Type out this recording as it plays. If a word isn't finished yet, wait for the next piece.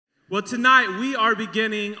Well, tonight we are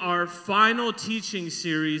beginning our final teaching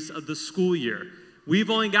series of the school year. We've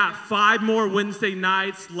only got 5 more Wednesday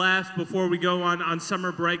nights left before we go on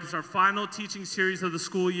summer break. It's our final teaching series of the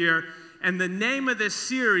school year. And the name of this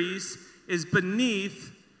series is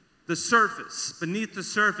Beneath the Surface. Beneath the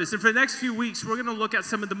Surface. And for the next few weeks, we're going to look at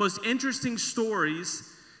some of the most interesting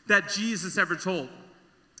stories that Jesus ever told.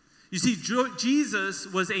 You see, Jesus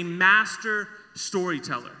was a master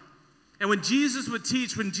storyteller. And when Jesus would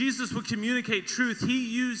teach, when Jesus would communicate truth, he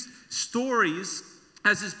used stories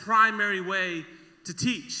as his primary way to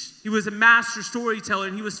teach. He was a master storyteller,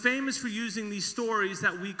 and he was famous for using these stories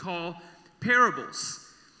that we call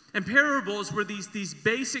parables. And parables were these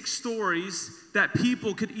basic stories that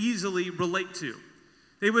people could easily relate to.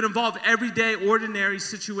 They would involve everyday, ordinary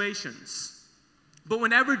situations. But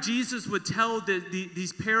whenever Jesus would tell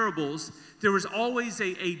these parables, there was always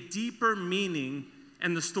a deeper meaning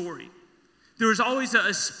in the story. There was always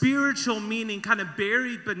a spiritual meaning kind of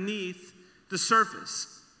buried beneath the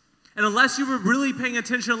surface. And unless you were really paying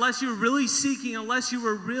attention, unless you were really seeking, unless you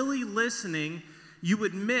were really listening, you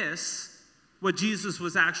would miss what Jesus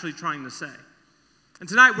was actually trying to say. And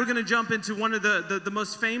tonight we're going to jump into one of the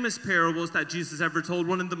most famous parables that Jesus ever told,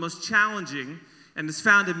 one of the most challenging, and it's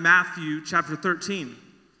found in Matthew chapter 13.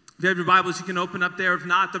 If you have your Bibles, you can open up there. If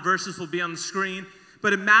not, the verses will be on the screen.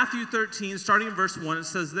 But in Matthew 13, starting in verse 1, it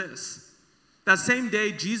says this. That same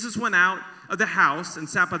day, Jesus went out of the house and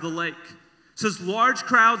sat by the lake. So as large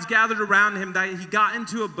crowds gathered around him that he got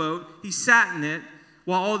into a boat, he sat in it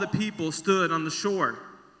while all the people stood on the shore.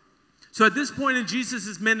 So at this point in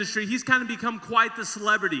Jesus' ministry, he's kind of become quite the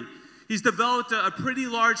celebrity. He's developed a pretty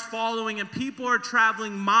large following, and people are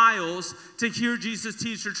traveling miles to hear Jesus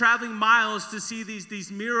teach. They're traveling miles to see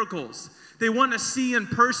these miracles. They want to see in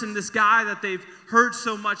person this guy that they've heard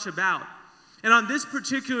so much about. And on this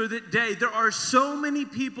particular day, there are so many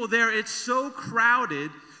people there. It's so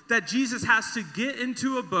crowded that Jesus has to get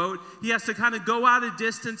into a boat. He has to kind of go out a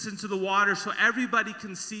distance into the water so everybody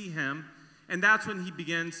can see him. And that's when he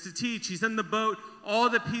begins to teach. He's in the boat.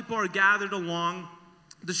 All the people are gathered along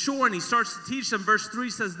the shore, and he starts to teach them. Verse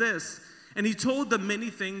 3 says this, and he told them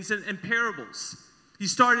many things in parables. He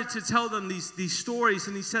started to tell them these stories,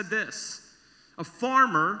 and he said this. A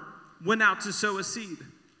farmer went out to sow a seed.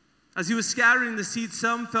 As he was scattering the seed,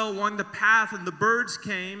 some fell along the path, and the birds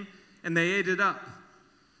came, and they ate it up.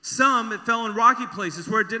 Some, it fell in rocky places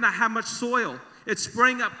where it did not have much soil. It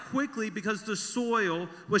sprang up quickly because the soil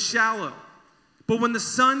was shallow. But when the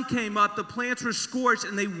sun came up, the plants were scorched,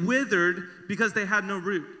 and they withered because they had no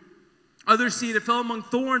root. Other seed, it fell among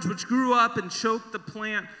thorns, which grew up and choked the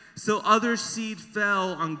plant. Still other seed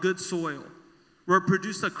fell on good soil, where it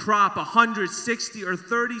produced a crop 160 or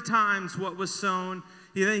 30 times what was sown.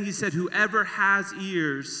 Then he said, whoever has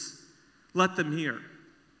ears, let them hear.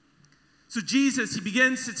 So Jesus, he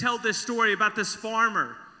begins to tell this story about this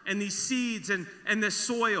farmer and these seeds and this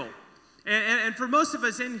soil. And for most of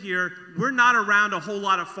us in here, we're not around a whole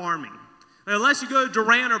lot of farming. Unless you go to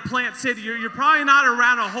Durant or Plant City, you're probably not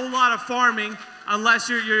around a whole lot of farming unless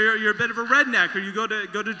you're a bit of a redneck or you go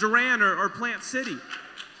to Durant or Plant City.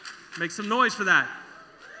 Make some noise for that.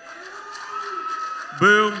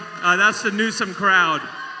 Boo. That's the Newsom crowd.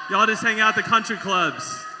 Y'all just hang out at the country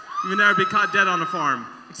clubs. You would never be caught dead on a farm.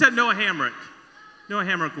 Except Noah Hamrick. Noah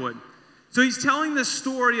Hamrick would. So he's telling this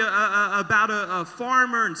story about a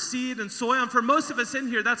farmer and seed and soil. And for most of us in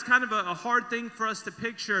here, that's kind of a hard thing for us to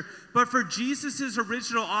picture. But for Jesus'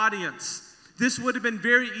 original audience, this would have been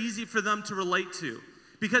very easy for them to relate to.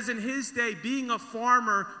 Because in his day, being a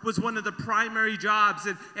farmer was one of the primary jobs.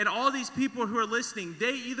 And all these people who are listening,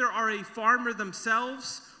 they either are a farmer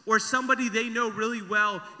themselves or somebody they know really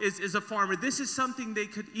well is a farmer. This is something they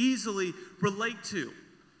could easily relate to.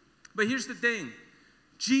 But here's the thing.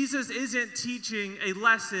 Jesus isn't teaching a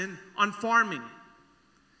lesson on farming.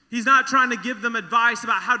 He's not trying to give them advice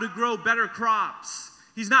about how to grow better crops.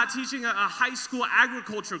 He's not teaching a high school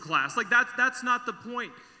agriculture class. Like that's not the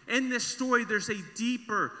point. In this story, there's a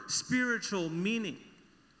deeper spiritual meaning.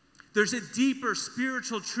 There's a deeper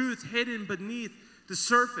spiritual truth hidden beneath the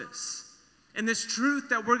surface. And this truth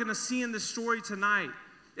that we're going to see in this story tonight,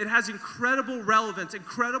 it has incredible relevance,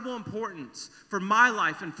 incredible importance for my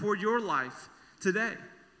life and for your life today.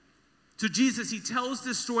 So Jesus, he tells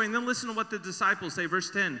this story, and then listen to what the disciples say. Verse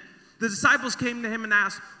 10. The disciples came to him and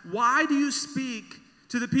asked, why do you speak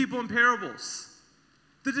to the people in parables?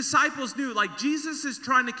 The disciples knew, like, Jesus is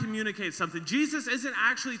trying to communicate something. Jesus isn't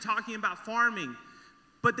actually talking about farming.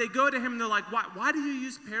 But they go to him and they're like, why do you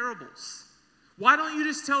use parables? Why don't you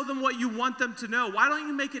just tell them what you want them to know? Why don't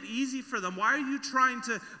you make it easy for them? Why are you trying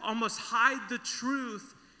to almost hide the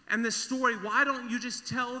truth and this story, why don't you just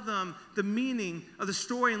tell them the meaning of the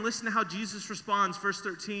story and listen to how Jesus responds? Verse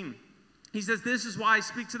 13. He says, this is why I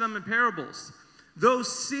speak to them in parables.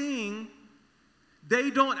 Those seeing, they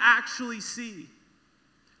don't actually see.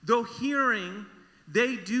 Though hearing,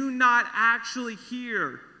 they do not actually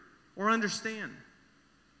hear or understand.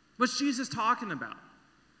 What's Jesus talking about?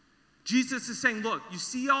 Jesus is saying, look, you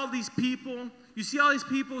see all these people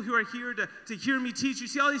who are here to hear me teach. You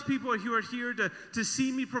see all these people who are here to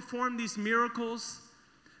see me perform these miracles.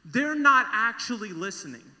 They're not actually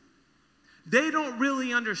listening. They don't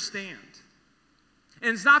really understand.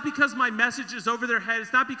 And it's not because my message is over their head.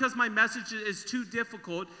 It's not because my message is too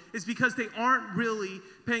difficult. It's because they aren't really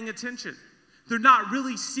paying attention. They're not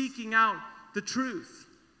really seeking out the truth.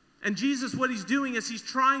 And Jesus, what he's doing is he's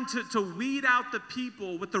trying to weed out the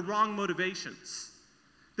people with the wrong motivations.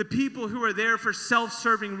 The people who are there for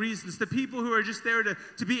self-serving reasons. The people who are just there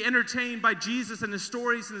to be entertained by Jesus and his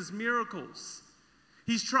stories and his miracles.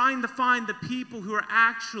 He's trying to find the people who are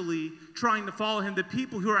actually trying to follow him. The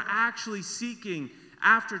people who are actually seeking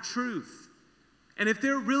after truth. And if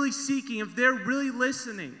they're really seeking, if they're really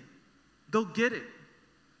listening, they'll get it.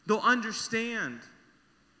 They'll understand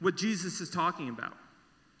what Jesus is talking about.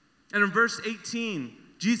 And in verse 18,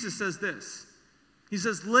 Jesus says this. He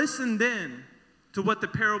says, listen then to what the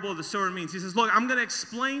parable of the sower means. He says, look, I'm going to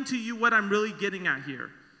explain to you what I'm really getting at here.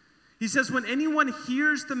 He says, when anyone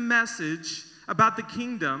hears the message about the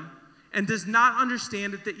kingdom and does not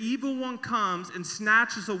understand it, the evil one comes and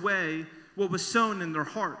snatches away what was sown in their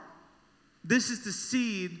heart. This is the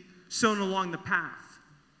seed sown along the path.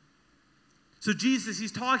 So Jesus,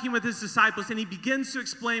 he's talking with his disciples, and he begins to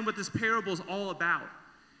explain what this parable is all about.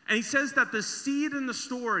 And he says that the seed in the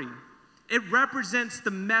story, it represents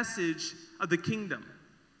the message of the kingdom.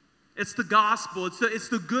 It's the gospel. It's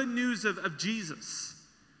the good news of Jesus.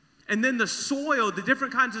 And then the soil, the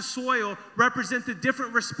different kinds of soil, represent the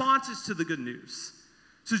different responses to the good news.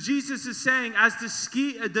 So Jesus is saying, as the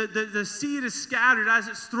seed is scattered, as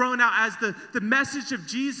it's thrown out, as the message of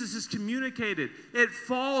Jesus is communicated, it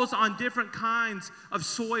falls on different kinds of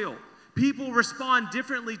soil. People respond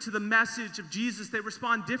differently to the message of Jesus. They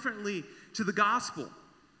respond differently to the gospel.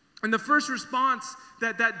 And the first response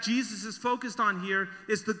that Jesus is focused on here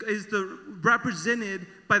is represented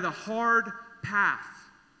by the hard path.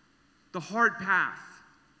 The hard path.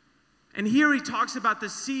 And here he talks about the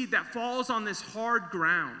seed that falls on this hard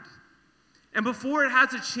ground. And before it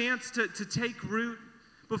has a chance to take root,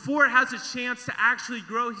 before it has a chance to actually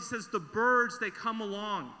grow, he says the birds, they come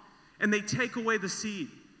along and they take away the seed.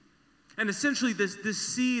 And essentially this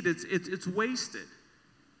seed, it's wasted.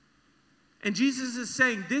 And Jesus is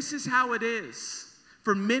saying this is how it is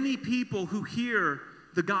for many people who hear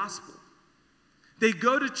the gospel. They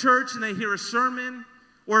go to church and they hear a sermon,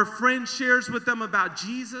 or a friend shares with them about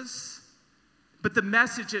Jesus, but the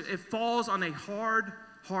message, it falls on a hard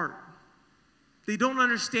heart. They don't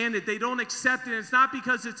understand it. They don't accept it. It's not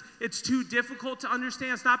because it's too difficult to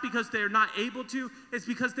understand. It's not because they're not able to. It's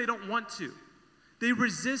because they don't want to. They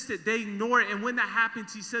resist it. They ignore it. And when that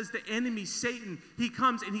happens, he says the enemy, Satan, he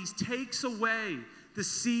comes and he takes away the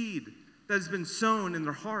seed that has been sown in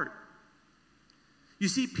their heart. You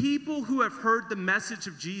see, people who have heard the message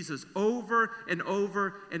of Jesus over and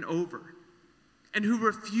over and over, and who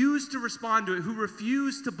refuse to respond to it, who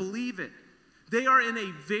refuse to believe it, they are in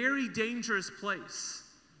a very dangerous place.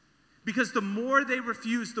 Because the more they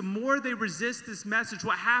refuse, the more they resist this message,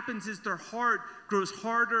 what happens is their heart grows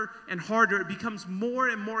harder and harder. It becomes more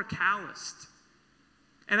and more calloused.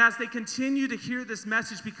 And as they continue to hear this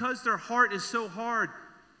message, because their heart is so hard,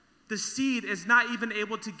 the seed is not even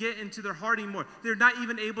able to get into their heart anymore. They're not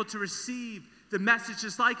even able to receive the message.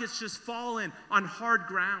 It's like it's just fallen on hard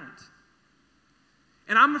ground.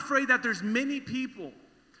 And I'm afraid that there's many people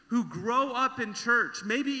who grow up in church,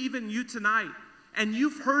 maybe even you tonight, and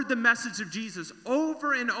you've heard the message of Jesus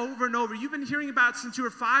over and over and over. You've been hearing about it since you were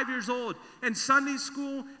 5 years old. In Sunday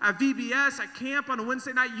school, at VBS, at camp on a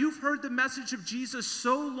Wednesday night, you've heard the message of Jesus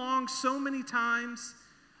so long, so many times.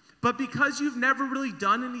 But because you've never really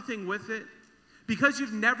done anything with it, because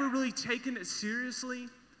you've never really taken it seriously,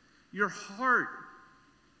 your heart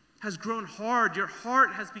has grown hard. Your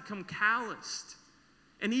heart has become calloused.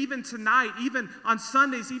 And even tonight, even on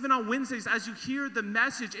Sundays, even on Wednesdays, as you hear the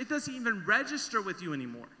message, it doesn't even register with you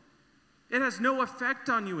anymore. It has no effect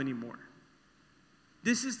on you anymore.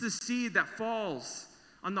 This is the seed that falls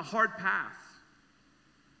on the hard path.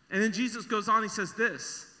 And then Jesus goes on, he says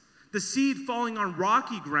this: the seed falling on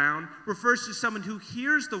rocky ground refers to someone who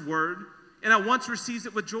hears the word and at once receives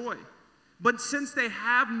it with joy. But since they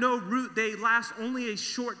have no root, they last only a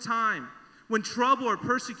short time. When trouble or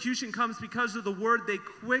persecution comes because of the word, they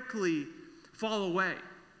quickly fall away.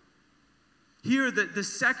 Here, the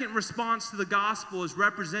second response to the gospel is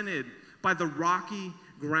represented by the rocky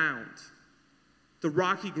ground. The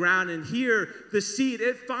rocky ground. And here, the seed,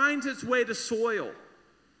 it finds its way to soil.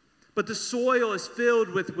 But the soil is filled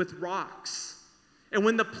with rocks. And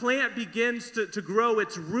when the plant begins to grow,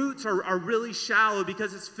 its roots are really shallow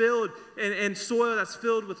because it's filled in soil that's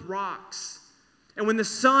filled with rocks. And when the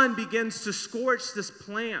sun begins to scorch this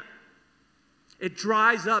plant, it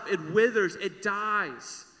dries up, it withers, it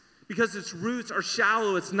dies. Because its roots are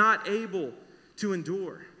shallow, it's not able to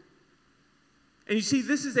endure. And you see,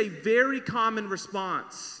 this is a very common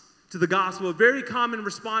response to the gospel, a very common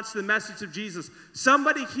response to the message of Jesus.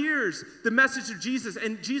 Somebody hears the message of Jesus,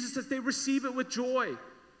 and Jesus says they receive it with joy.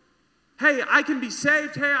 Hey, I can be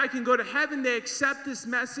saved. Hey, I can go to heaven. They accept this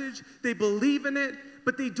message. They believe in it,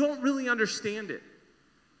 but they don't really understand it.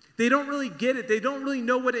 They don't really get it. They don't really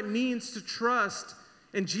know what it means to trust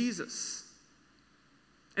in Jesus.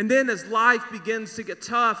 And then as life begins to get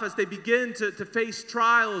tough, as they begin to face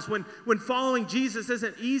trials, when following Jesus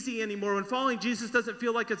isn't easy anymore, when following Jesus doesn't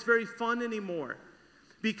feel like it's very fun anymore,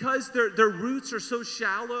 because their roots are so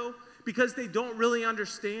shallow, because they don't really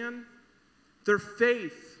understand, their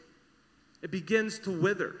faith, it begins to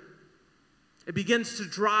wither. It begins to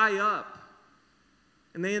dry up,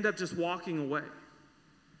 and they end up just walking away.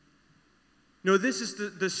 You know, this is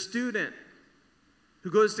the student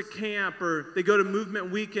who goes to camp, or they go to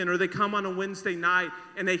movement weekend, or they come on a Wednesday night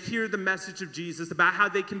and they hear the message of Jesus about how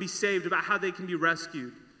they can be saved, about how they can be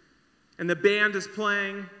rescued. And the band is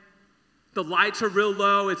playing, the lights are real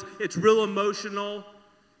low, it's real emotional,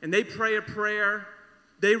 and they pray a prayer,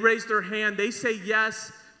 they raise their hand, they say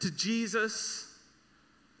yes to Jesus,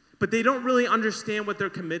 but they don't really understand what they're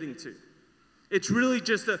committing to. It's really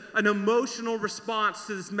just an emotional response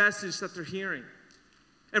to this message that they're hearing.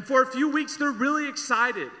 And for a few weeks, they're really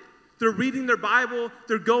excited. They're reading their Bible.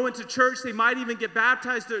 They're going to church. They might even get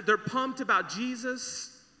baptized. They're pumped about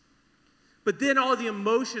Jesus. But then all the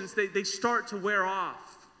emotions, they start to wear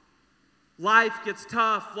off. Life gets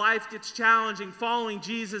tough. Life gets challenging. Following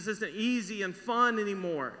Jesus isn't easy and fun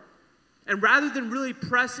anymore. And rather than really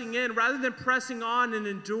pressing in, rather than pressing on and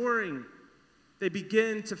enduring, they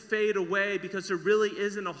begin to fade away because there really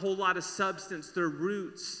isn't a whole lot of substance. Their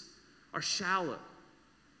roots are shallow.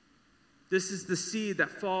 This is the seed that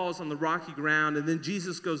falls on the rocky ground. And then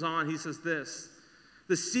Jesus goes on, he says this: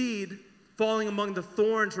 the seed falling among the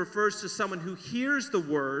thorns refers to someone who hears the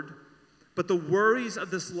word, but the worries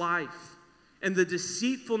of this life and the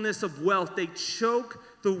deceitfulness of wealth, they choke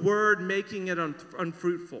the word, making it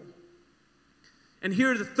unfruitful. And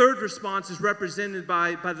here the third response is represented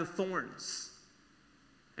by the thorns.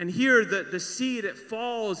 And here the seed, it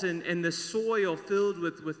falls in the soil filled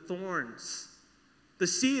with thorns. The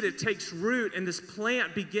seed, it takes root, and this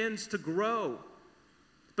plant begins to grow.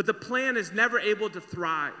 But the plant is never able to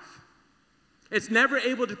thrive. It's never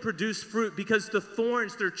able to produce fruit because the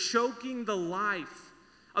thorns, they're choking the life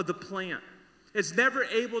of the plant. It's never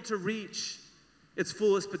able to reach its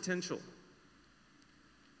fullest potential.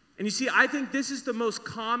 And you see, I think this is the most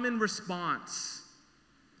common response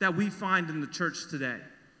that we find in the church today.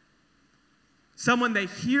 Someone, they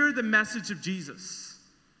hear the message of Jesus,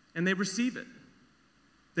 and they receive it.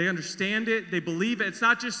 They understand it. They believe it. It's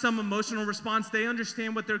not just some emotional response. They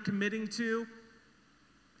understand what they're committing to.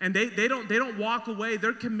 And they don't walk away.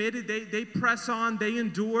 They're committed. They press on. They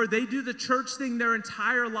endure. They do the church thing their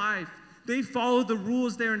entire life. They follow the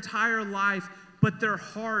rules their entire life. But their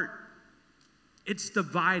heart, it's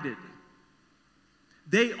divided.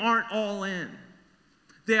 They aren't all in.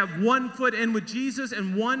 They have 1 foot in with Jesus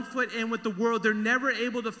and 1 foot in with the world. They're never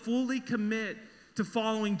able to fully commit to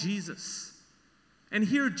following Jesus. And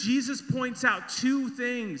here Jesus points out two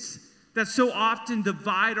things that so often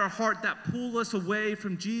divide our heart, that pull us away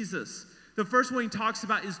from Jesus. The first one he talks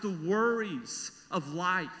about is the worries of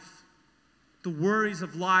life. The worries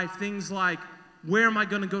of life, things like, where am I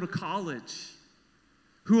going to go to college?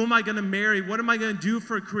 Who am I going to marry? What am I going to do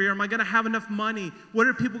for a career? Am I going to have enough money? What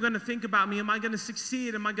are people going to think about me? Am I going to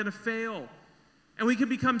succeed? Am I going to fail? And we can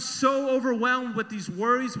become so overwhelmed with these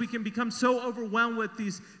worries. We can become so overwhelmed with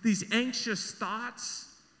these anxious thoughts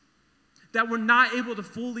that we're not able to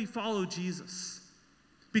fully follow Jesus.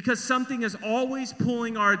 Because something is always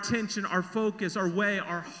pulling our attention, our focus, our way,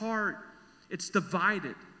 our heart. It's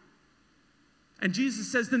divided. And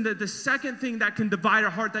Jesus says then that the second thing that can divide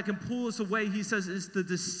our heart, that can pull us away, he says, is the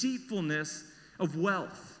deceitfulness of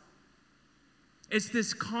wealth. It's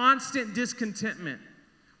this constant discontentment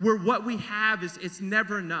where what we have it's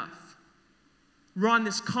never enough. We're on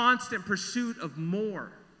this constant pursuit of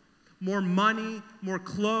more. more money, more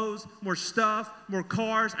clothes, more stuff, more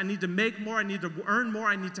cars. I need to make more. I need to earn more.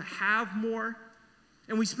 I need to have more.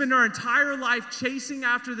 And we spend our entire life chasing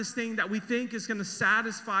after this thing that we think is going to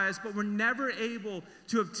satisfy us, but we're never able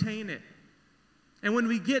to obtain it. And when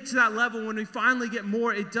we get to that level, when we finally get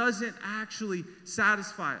more, it doesn't actually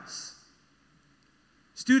satisfy us.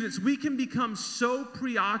 Students, we can become so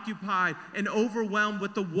preoccupied and overwhelmed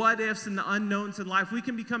with the what ifs and the unknowns in life. We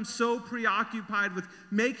can become so preoccupied with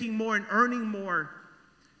making more and earning more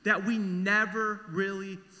that we never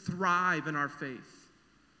really thrive in our faith.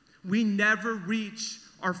 We never reach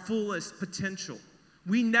our fullest potential.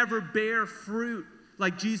 We never bear fruit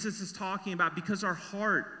like Jesus is talking about because our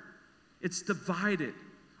heart, it's divided.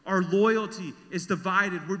 Our loyalty is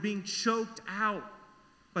divided. We're being choked out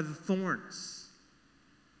by the thorns.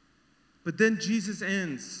 But then Jesus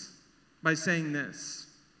ends by saying this,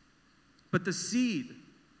 but the seed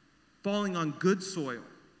falling on good soil.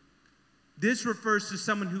 This refers to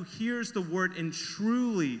someone who hears the word and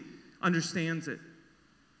truly understands it.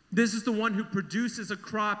 This is the one who produces a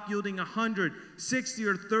crop yielding 100, 60,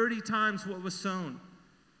 or 30 times what was sown.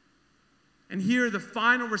 And here the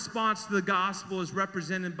final response to the gospel is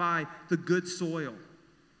represented by the good soil.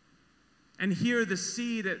 And here the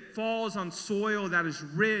seed, it falls on soil that is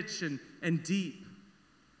rich and deep.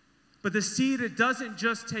 But the seed, it doesn't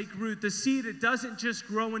just take root. The seed, it doesn't just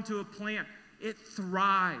grow into a plant. It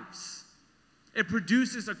thrives. It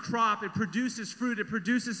produces a crop. It produces fruit. It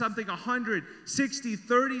produces something 100, 60,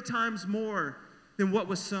 30 times more than what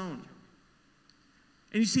was sown.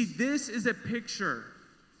 And you see, this is a picture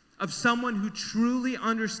of someone who truly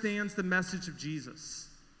understands the message of Jesus.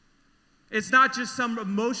 It's not just some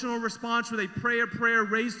emotional response where they pray a prayer,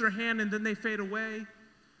 raise their hand, and then they fade away.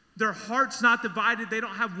 Their heart's not divided. They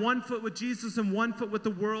don't have one foot with Jesus and one foot with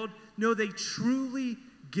the world. No, they truly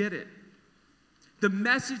get it. The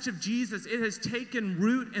message of Jesus, it has taken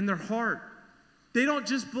root in their heart. They don't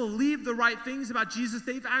just believe the right things about Jesus.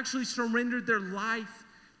 They've actually surrendered their life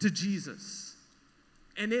to Jesus.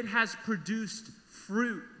 And it has produced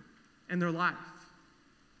fruit in their life.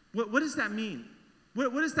 What does that mean?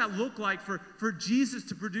 What does that look like for Jesus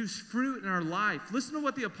to produce fruit in our life? Listen to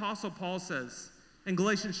what the Apostle Paul says in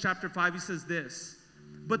Galatians chapter 5. He says this,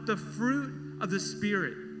 but the fruit of the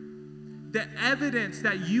Spirit, the evidence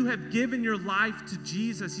that you have given your life to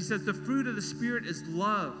Jesus, he says the fruit of the Spirit is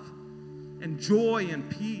love and joy and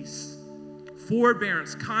peace,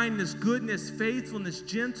 forbearance, kindness, goodness, faithfulness,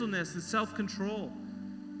 gentleness, and self-control.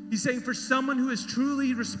 He's saying for someone who has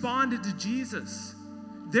truly responded to Jesus,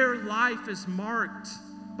 their life is marked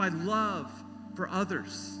by love for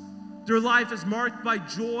others. Their life is marked by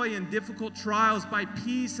joy in difficult trials, by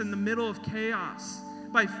peace in the middle of chaos,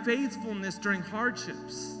 by faithfulness during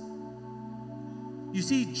hardships. You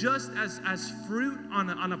see, just as fruit on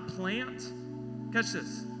a plant, catch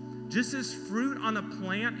this, just as fruit on a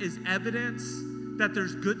plant is evidence that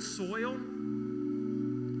there's good soil,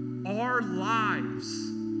 our lives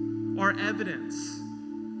are evidence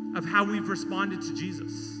of how we've responded to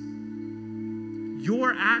Jesus.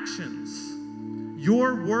 Your actions,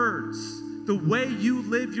 your words, the way you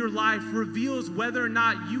live your life reveals whether or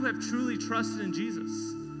not you have truly trusted in Jesus.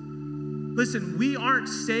 Listen, we aren't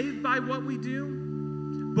saved by what we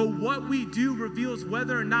do, but what we do reveals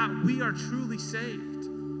whether or not we are truly saved.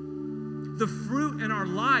 The fruit in our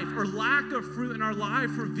life, or lack of fruit in our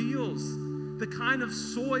life, reveals the kind of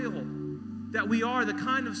soil that we are, the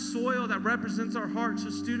kind of soil that represents our hearts. So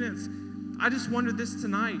students, I just wonder this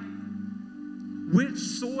tonight. Which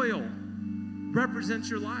soil represents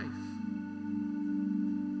your life?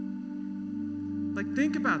 Like,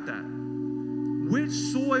 think about that. Which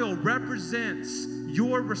soil represents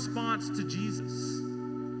your response to Jesus?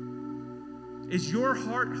 Is your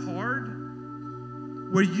heart hard?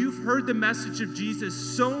 Where you've heard the message of Jesus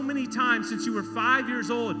so many times since you were 5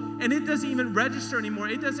 years old, and it doesn't even register anymore.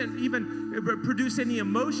 It doesn't even produce any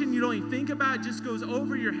emotion. You don't even think about it. It just goes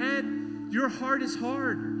over your head. Your heart is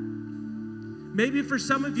hard. Maybe for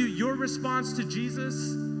some of you, your response to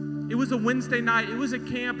Jesus, it was a Wednesday night. It was a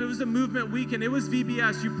camp. It was a movement weekend. It was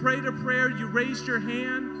VBS. You prayed a prayer. You raised your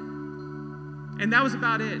hand, and that was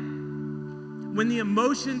about it. When the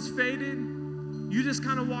emotions faded, you just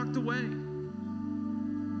kind of walked away.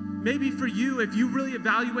 Maybe for you, if you really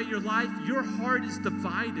evaluate your life, your heart is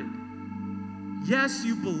divided. Yes,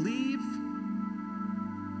 you believe,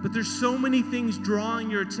 but there's so many things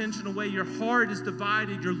drawing your attention away. Your heart is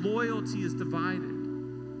divided. Your loyalty is divided.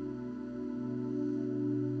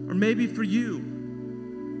 Or maybe for you,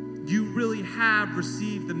 you really have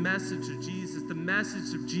received the message of Jesus. The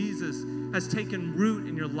message of Jesus has taken root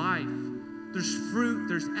in your life. There's fruit,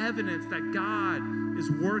 there's evidence that God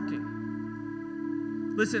is working.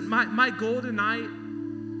 Listen, my goal tonight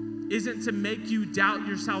isn't to make you doubt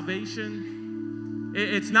your salvation.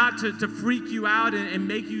 It's not to freak you out and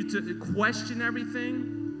make you to question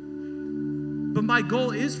everything. But my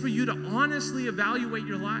goal is for you to honestly evaluate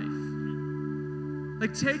your life.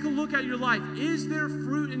 Like, take a look at your life. Is there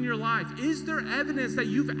fruit in your life? Is there evidence that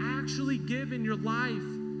you've actually given your life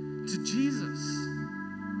to Jesus?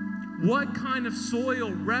 What kind of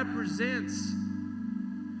soil represents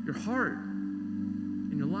your heart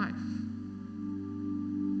in your life?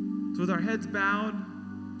 So with our heads bowed,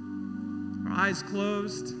 our eyes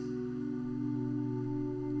closed,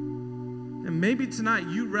 and maybe tonight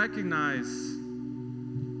you recognize,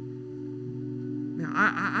 man,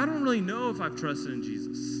 I don't really know if I've trusted in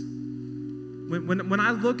Jesus. When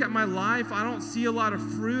I look at my life, I don't see a lot of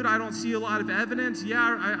fruit. I don't see a lot of evidence.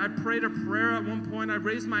 Yeah, I prayed a prayer at one point. I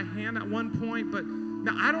raised my hand at one point, but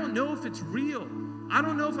now I don't know if it's real. I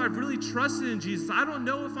don't know if I've really trusted in Jesus. I don't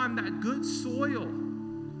know if I'm that good soil.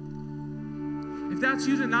 If that's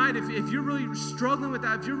you tonight, if you're really struggling with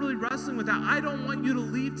that, if you're really wrestling with that, I don't want you to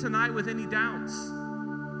leave tonight with any doubts.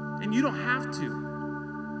 And you don't have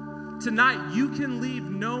to. Tonight, you can leave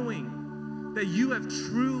knowing that you have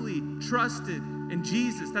truly trusted in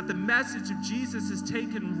Jesus, that the message of Jesus has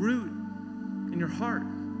taken root in your heart.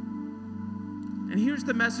 And here's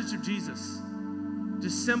the message of Jesus,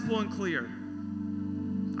 just simple and clear.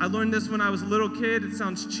 I learned this when I was a little kid. It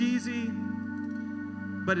sounds cheesy,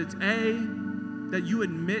 but it's that you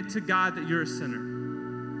admit to God that you're a sinner.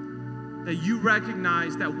 That you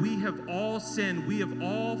recognize that we have all sinned. We have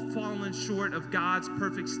all fallen short of God's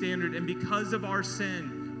perfect standard. And because of our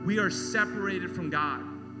sin, we are separated from God.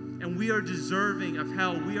 And we are deserving of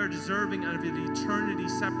hell. We are deserving of an eternity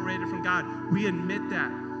separated from God. We admit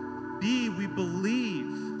that. We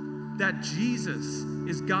believe that Jesus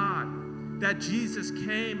is God. That Jesus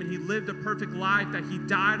came and he lived a perfect life. That he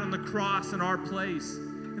died on the cross in our place.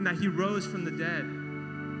 And that he rose from the dead.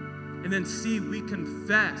 And then we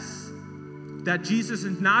confess that Jesus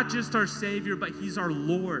is not just our Savior, but he's our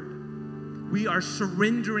Lord. We are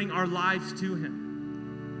surrendering our lives to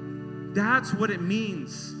him. That's what it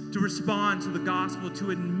means to respond to the gospel,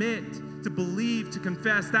 to admit, to believe, to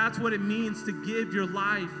confess. That's what it means to give your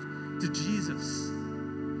life to Jesus.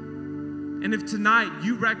 And if tonight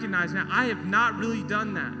you recognize, man, I have not really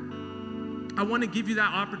done that, I want to give you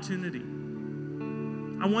that opportunity.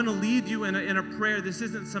 I want to lead you in a prayer. This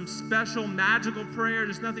isn't some special magical prayer.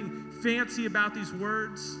 There's nothing fancy about these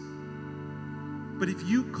words. But if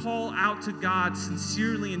you call out to God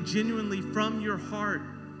sincerely and genuinely from your heart,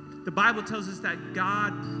 the Bible tells us that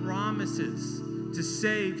God promises to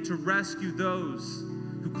save, to rescue those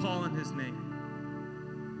who call on his name.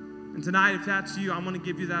 And tonight, if that's you, I want to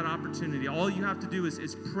give you that opportunity. All you have to do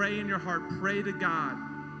is pray in your heart, pray to God,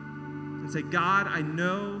 and say, God, I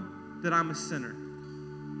know that I'm a sinner.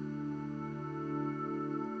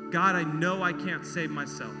 God, I know I can't save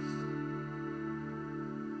myself.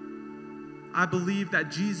 I believe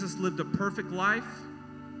that Jesus lived a perfect life.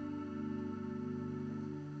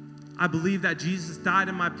 I believe that Jesus died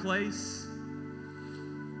in my place.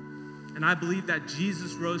 And I believe that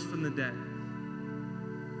Jesus rose from the dead.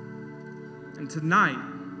 And tonight,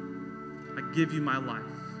 I give you my life.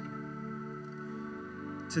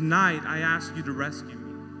 Tonight, I ask you to rescue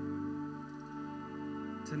me.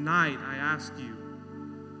 Tonight, I ask you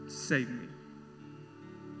to save me.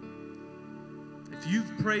 If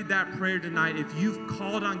you've prayed that prayer tonight, if you've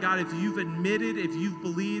called on God, if you've admitted, if you've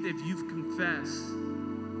believed, if you've confessed,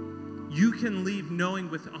 you can leave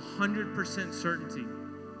knowing with 100% certainty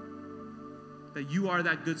that you are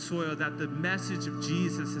that good soil, that the message of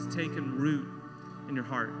Jesus has taken root in your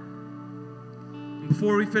heart. And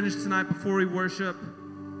before we finish tonight, before we worship,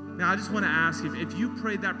 now I just want to ask you, if you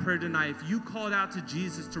prayed that prayer tonight, if you called out to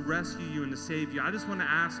Jesus to rescue you and to save you, I just want to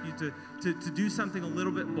ask you to do something a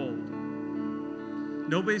little bit bold.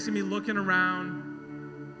 Nobody's going to be looking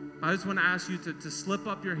around. I just want to ask you to slip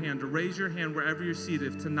up your hand, to raise your hand wherever you're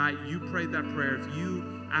seated. If tonight you prayed that prayer, if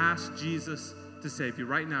you asked Jesus to save you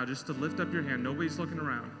right now, just to lift up your hand. Nobody's looking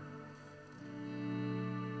around.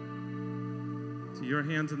 See your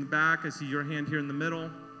hands in the back. I see your hand here in the middle.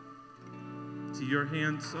 I see your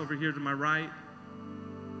hands over here to my right.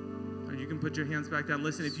 Or you can put your hands back down.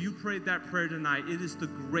 Listen, if you prayed that prayer tonight, it is the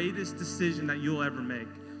greatest decision that you'll ever make.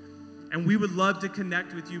 And we would love to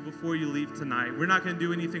connect with you before you leave tonight. We're not going to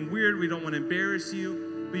do anything weird. We don't want to embarrass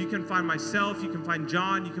you. But you can find myself, you can find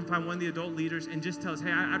John, you can find one of the adult leaders, and just tell us,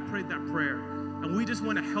 hey, I prayed that prayer. And we just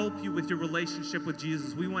want to help you with your relationship with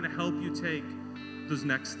Jesus. We want to help you take those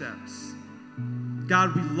next steps.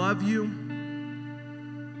 God, we love you.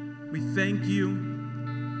 We thank you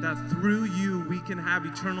that through you we can have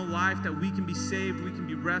eternal life, that we can be saved, we can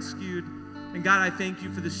be rescued. And God, I thank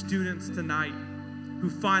you for the students tonight who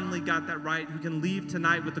finally got that right, who can leave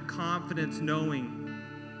tonight with the confidence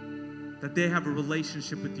knowing that they have a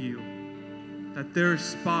relationship with you, that their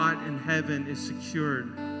spot in heaven is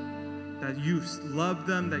secured, that you've loved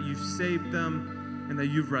them, that you've saved them, and that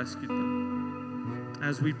you've rescued them.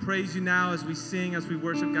 As we praise you now, as we sing, as we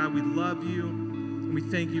worship, God, we love you, and we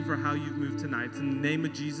thank you for how you've moved tonight. It's in the name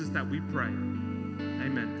of Jesus that we pray.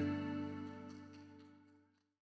 Amen.